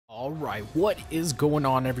Alright, what is going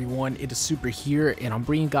on everyone? It is Super here and I'm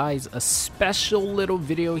bringing you guys a special little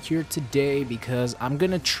video here today because I'm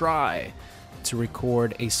gonna try to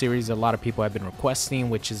record a series a lot of people have been requesting,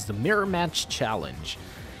 which is the Mirror Match Challenge.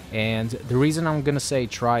 And the reason I'm gonna say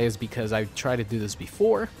try is because I've tried to do this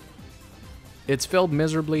before. It's failed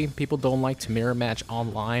miserably. People don't like to mirror match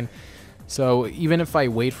online. So even if I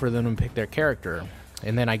wait for them to pick their character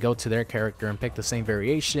and then I go to their character and pick the same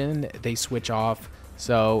variation, they switch off.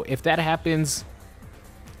 So if that happens,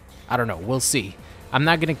 I don't know, we'll see. I'm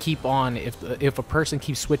not gonna keep on, if a person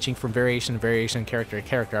keeps switching from variation to variation, character to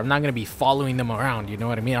character, I'm not gonna be following them around, you know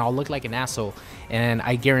what I mean? I'll look like an asshole, and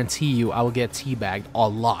I guarantee you I will get teabagged a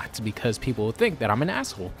lot because people will think that I'm an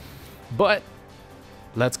asshole. But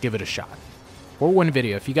let's give it a shot. For one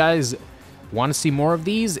video, if you guys want to see more of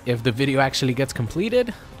these, if the video actually gets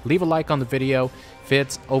completed, leave a like on the video. If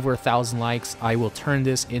it's over 1,000 likes, I will turn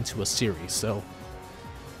this into a series. So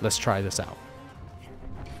let's try this out.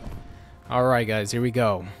 Alright guys, here we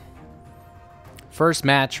go. First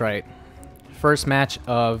match, right? First match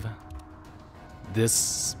of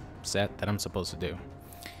this set that I'm supposed to do.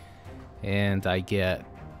 And I get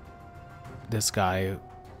this guy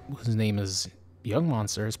whose name is Young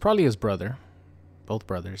Monster. It's probably his brother. Both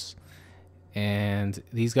brothers. And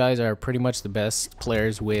these guys are pretty much the best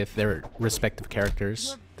players with their respective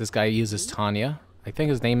characters. This guy uses TANYA. I think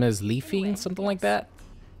his name is Leafing, something like that.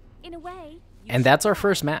 In a way, and that's our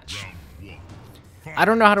first match. I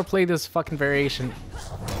don't know how to play this fucking variation.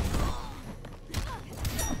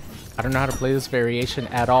 I don't know how to play this variation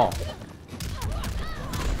at all.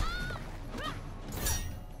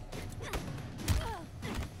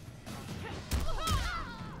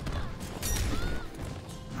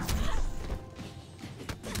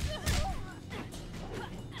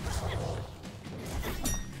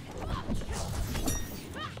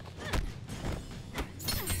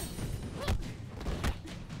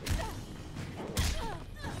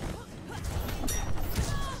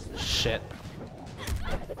 Shit.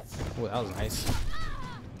 Ooh, that was nice.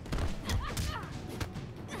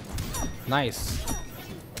 Nice.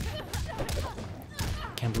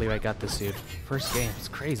 Can't believe I got this dude. First game, it's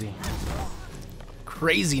crazy.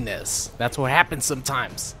 Craziness. That's what happens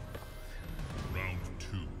sometimes. Round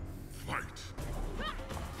 2, fight.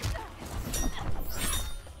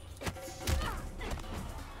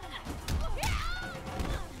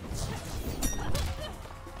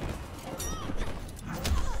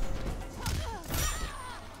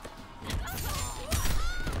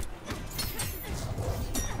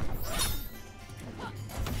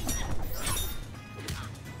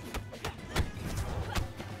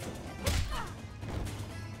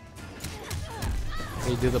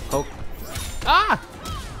 They do the poke. Ah!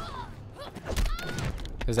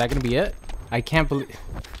 Is that gonna be it? I can't believe.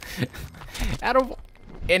 Out of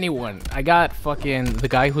anyone, I got fucking the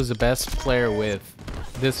guy who's the best player with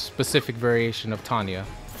this specific variation of TANYA.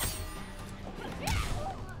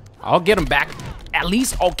 I'll get him back. At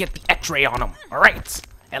least I'll get the X-ray on him. All right.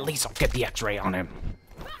 At least I'll get the X-ray on him.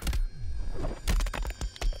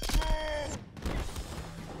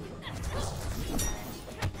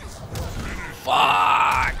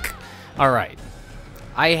 Fuck! Alright.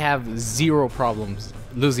 I have zero problems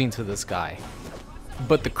losing to this guy.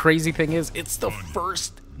 But the crazy thing is, it's the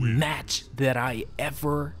first match that I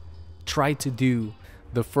ever tried to do.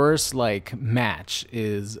 The first, like, match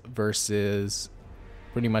is versus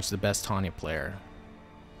pretty much the best TANYA player.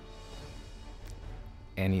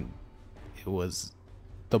 And it was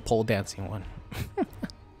the pole dancing one.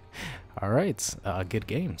 Alright, good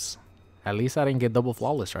games. At least I didn't get double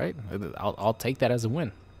flawless, right? I'll take that as a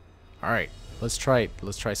win. All right, let's try it.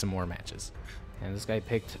 Let's try some more matches. And this guy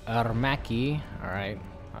picked Armaki. All right,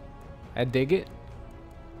 I dig it.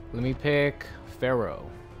 Let me pick Pharaoh.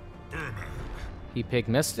 He picked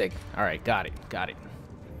Mystic. All right, got it. Got it.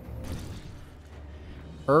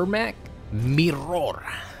 Ermac Mirror.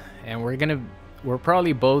 And we're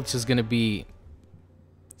probably both just gonna be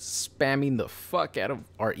spamming the fuck out of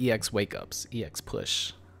our EX wake ups, EX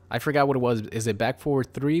push. I forgot what it was. Is it back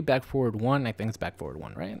forward 3, back forward 1? I think it's back forward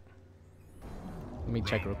 1, right? Let me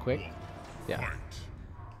check real quick. Yeah.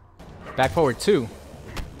 Back forward 2.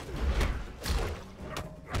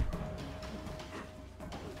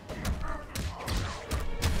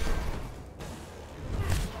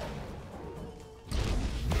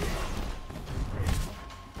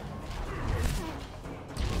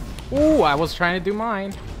 Ooh, I was trying to do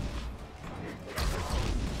mine.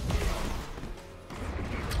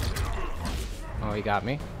 Oh, he got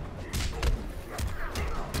me.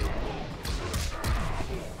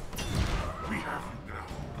 We have you now.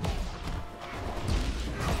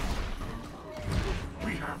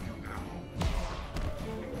 We have you now.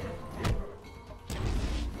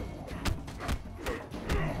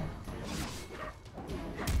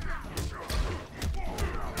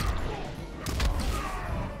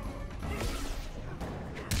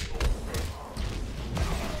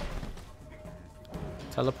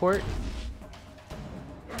 Teleport?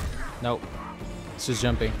 Nope. It's just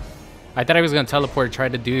jumping. I thought I was gonna teleport, try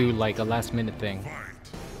to do like a last minute thing.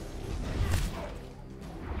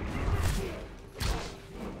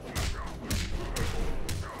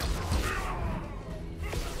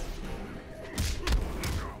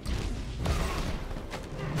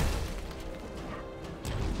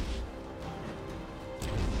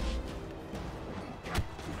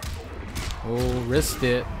 Oh, risked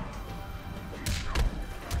it.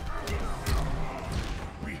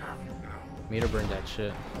 Made her burn that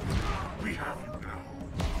shit.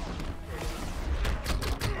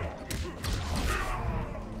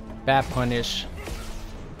 Bad punish.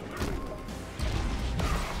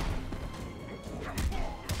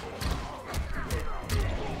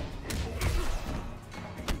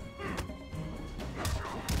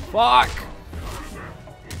 Fuck!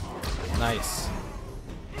 Nice.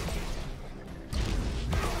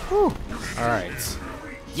 Whew. Alright.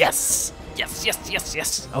 Yes! Yes, yes, yes,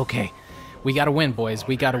 yes! Okay. We gotta win, boys.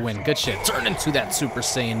 We gotta win. Good shit. Turn into that Super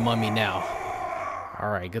Saiyan mummy now.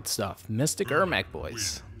 Alright, good stuff. Mystic Ermac,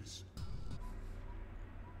 boys.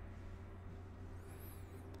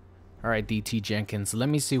 Alright, DT Jenkins. Let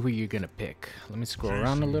me see who you're gonna pick. Let me scroll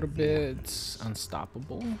around a little bit.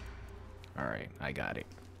 Unstoppable. Alright, I got it.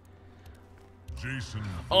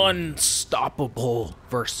 Unstoppable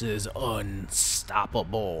versus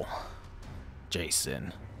unstoppable.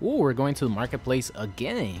 Jason. Ooh, we're going to the marketplace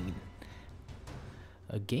again.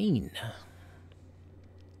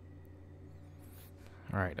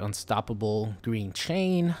 Alright, unstoppable green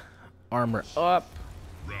chain. Armor up.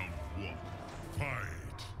 Round 1. Fight.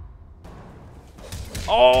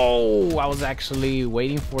 Oh, I was actually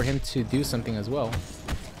waiting for him to do something as well.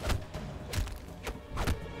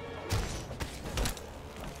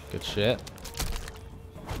 Good shit.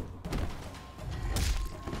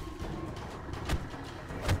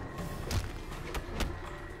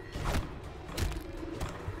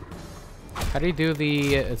 How do you do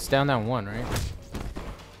the... it's down one, right?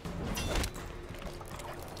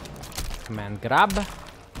 Command grab.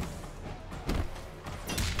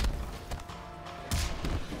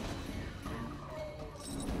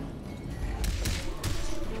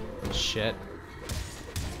 Shit.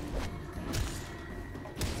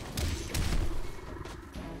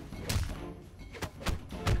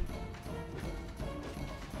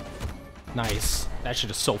 Nice. That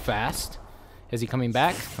shit is so fast. Is he coming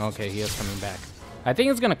back? Okay, he is coming back. I think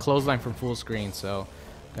it's gonna clothesline from full screen, so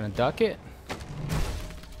gonna duck it.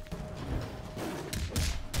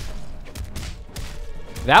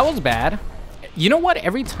 That was bad. You know what?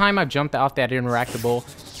 Every time I've jumped off that interactable,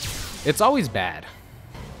 it's always bad.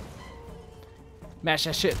 Mash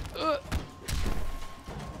that shit.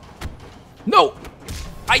 No!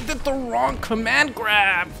 I did the wrong command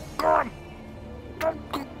grab.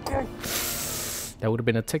 That would have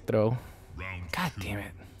been a tick throw. God damn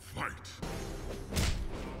it. Fight.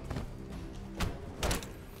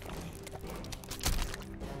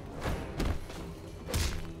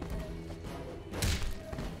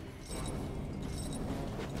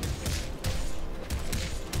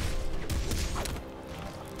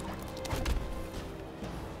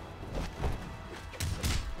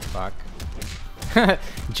 Fuck.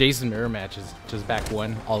 Jason mirror matches just back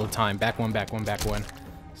one all the time. Back one, back one, back one.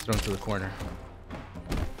 Just throw him to the corner.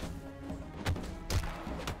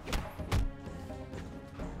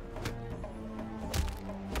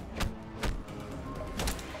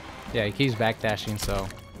 Yeah, he keeps backdashing, so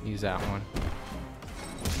use that one.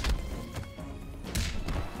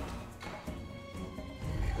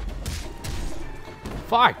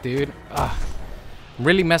 Fuck, dude. Ugh. I'm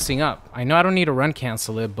really messing up. I know I don't need to run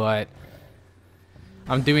cancel it, but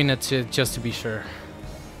I'm doing it just to be sure.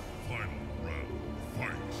 Final round.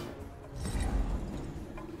 Fight.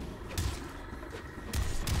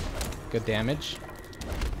 Good damage.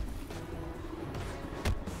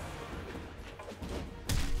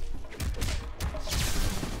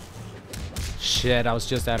 Shit, I was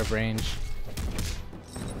just out of range.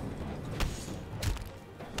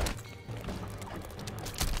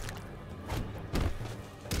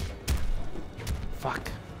 Fuck.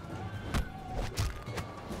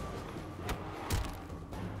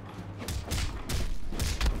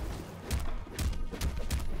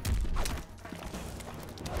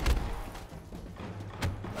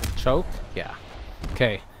 Choke? Yeah.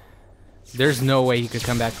 Okay. There's no way he could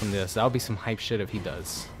come back from this. That'll be some hype shit if he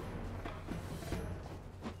does.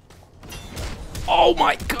 Oh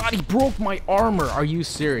my god, he broke my armor. Are you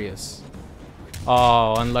serious?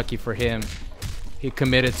 Oh, unlucky for him. He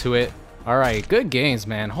committed to it. All right, good games,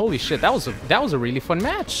 man. Holy shit, that was a really fun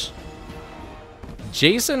match.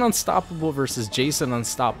 Jason Unstoppable versus Jason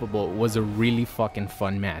Unstoppable was a really fucking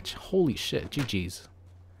fun match. Holy shit, GG's.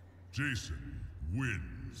 Jason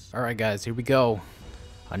wins. Alright guys, here we go.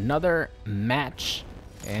 Another match.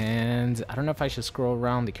 And I don't know if I should scroll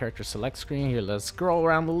around the character select screen. Here, let's scroll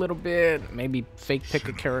around a little bit. Maybe fake pick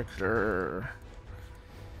a character.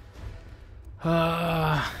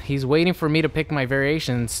 He's waiting for me to pick my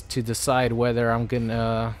variations to decide whether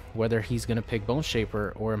whether he's gonna pick Bone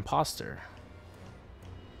Shaper or Imposter.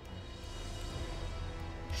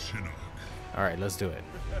 All right, let's do it.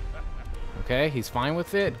 Okay, he's fine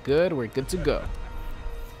with it. Good, we're good to go.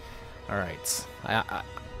 All right,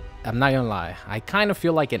 I'm not gonna lie. I kind of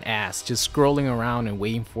feel like an ass just scrolling around and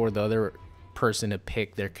waiting for the other person to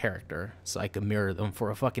pick their character so I can mirror them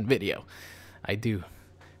for a fucking video. I do.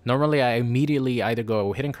 Normally, I immediately either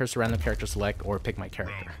go hidden cursor, random character select, or pick my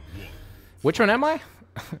character. Which one am I?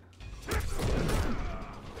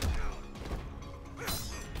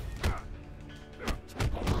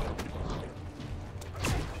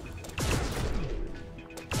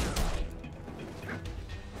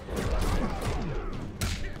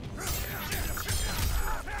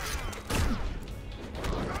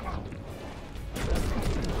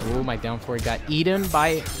 Oh, my down four got eaten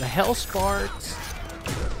by the Hellsparks.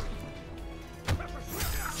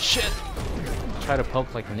 Shit. Try to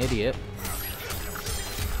poke like an idiot.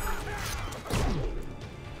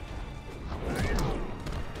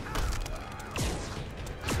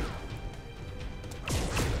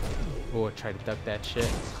 Oh, I tried to duck that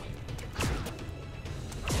shit.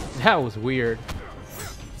 That was weird.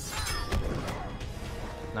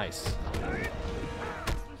 Nice.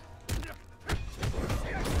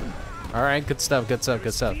 Alright, good stuff, good stuff,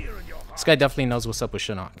 good stuff. This guy definitely knows what's up with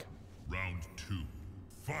Shinnok. Round 2.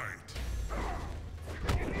 Fight.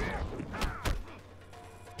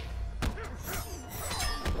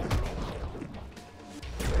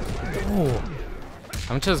 Oh,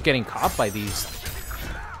 I'm just getting caught by these.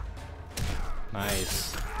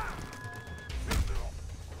 Nice.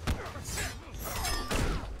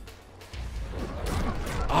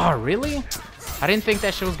 Oh, really? I didn't think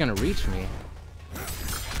that shit was gonna reach me.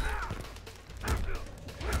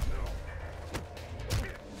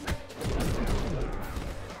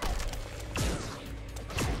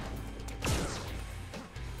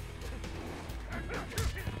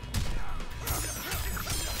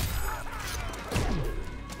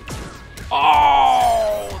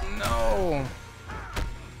 Oh, no.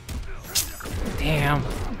 Damn.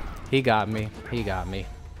 He got me. He got me.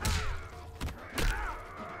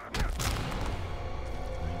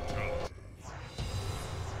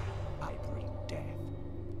 I bring death.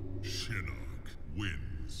 Shinnok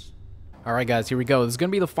wins. Alright guys, here we go. This is going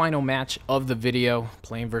to be the final match of the video.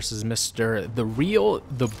 Playing versus Mr. The Real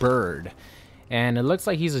The Bird. And it looks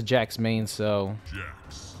like he's a Jax main, so...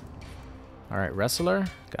 Jax. Alright, Wrestler.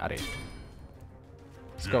 Got it.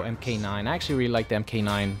 Let's go MK9. I actually really like the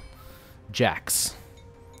MK9 Jax.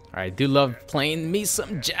 Alright, do love playing me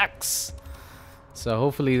some Jax. So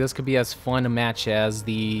hopefully this could be as fun a match as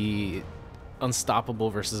the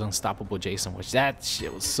Unstoppable versus Unstoppable Jason, which that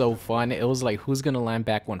shit was so fun. It was like, who's gonna land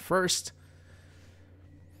back one first?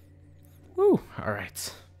 Woo,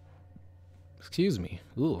 alright. Excuse me.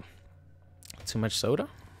 Ooh. Too much soda?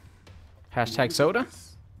 Hashtag soda?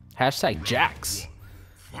 Hashtag Jax.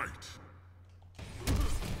 Fight.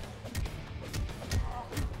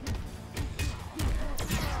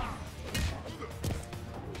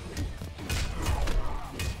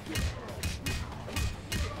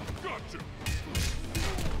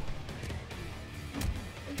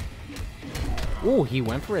 Ooh, he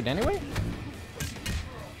went for it anyway?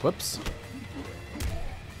 Whoops.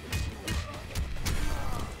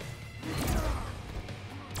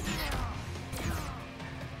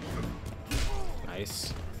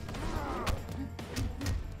 Nice.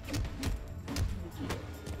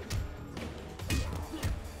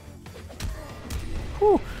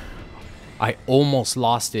 Whew. I almost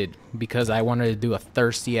lost it because I wanted to do a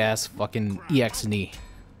thirsty ass fucking EX knee.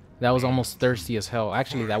 That was almost thirsty as hell.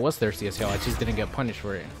 Actually, that was thirsty as hell. I just didn't get punished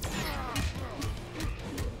for it.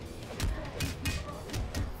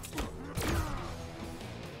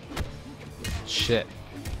 Shit.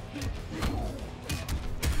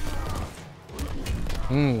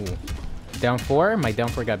 Ooh. Down 4? My down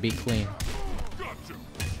 4 got beat clean.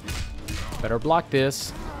 Better block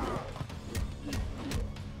this.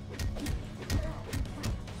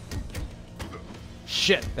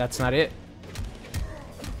 Shit, that's not it.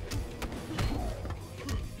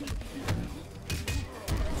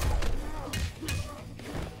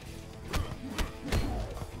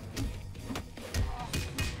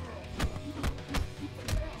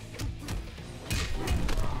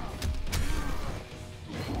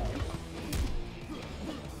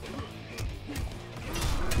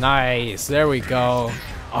 Nice. There we go.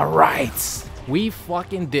 All right. We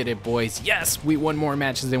fucking did it, boys. Yes, we won more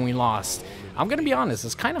matches than we lost. I'm going to be honest.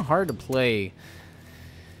 It's kind of hard to play.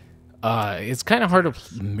 It's kind of hard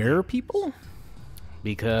to mirror people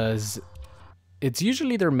because it's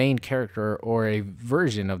usually their main character or a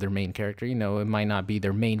version of their main character. You know, it might not be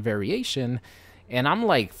their main variation. And I'm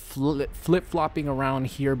like flip-flopping around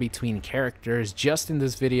here between characters just in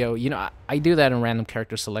this video. You know, I do that in random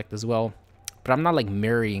character select as well. But I'm not like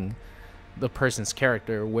mirroring the person's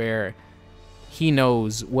character where he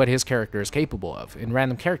knows what his character is capable of. In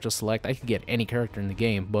random character select, I can get any character in the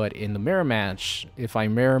game. But in the mirror match, if I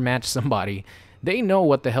mirror match somebody, they know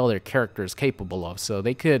what the hell their character is capable of. So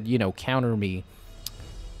they could, you know, counter me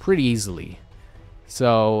pretty easily.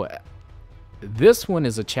 So this one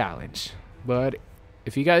is a challenge. But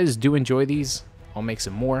if you guys do enjoy these, I'll make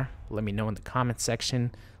some more. Let me know in the comment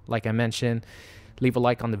section. Like I mentioned, leave a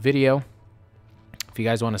like on the video if you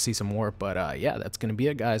guys want to see some more. But yeah, that's going to be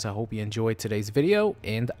it, guys. I hope you enjoyed today's video,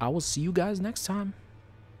 and I will see you guys next time.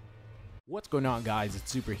 What's going on, guys? It's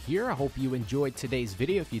Super here. I hope you enjoyed today's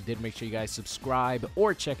video. If you did, make sure you guys subscribe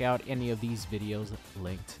or check out any of these videos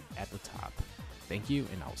linked at the top. Thank you,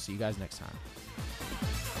 and I'll see you guys next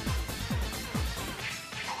time.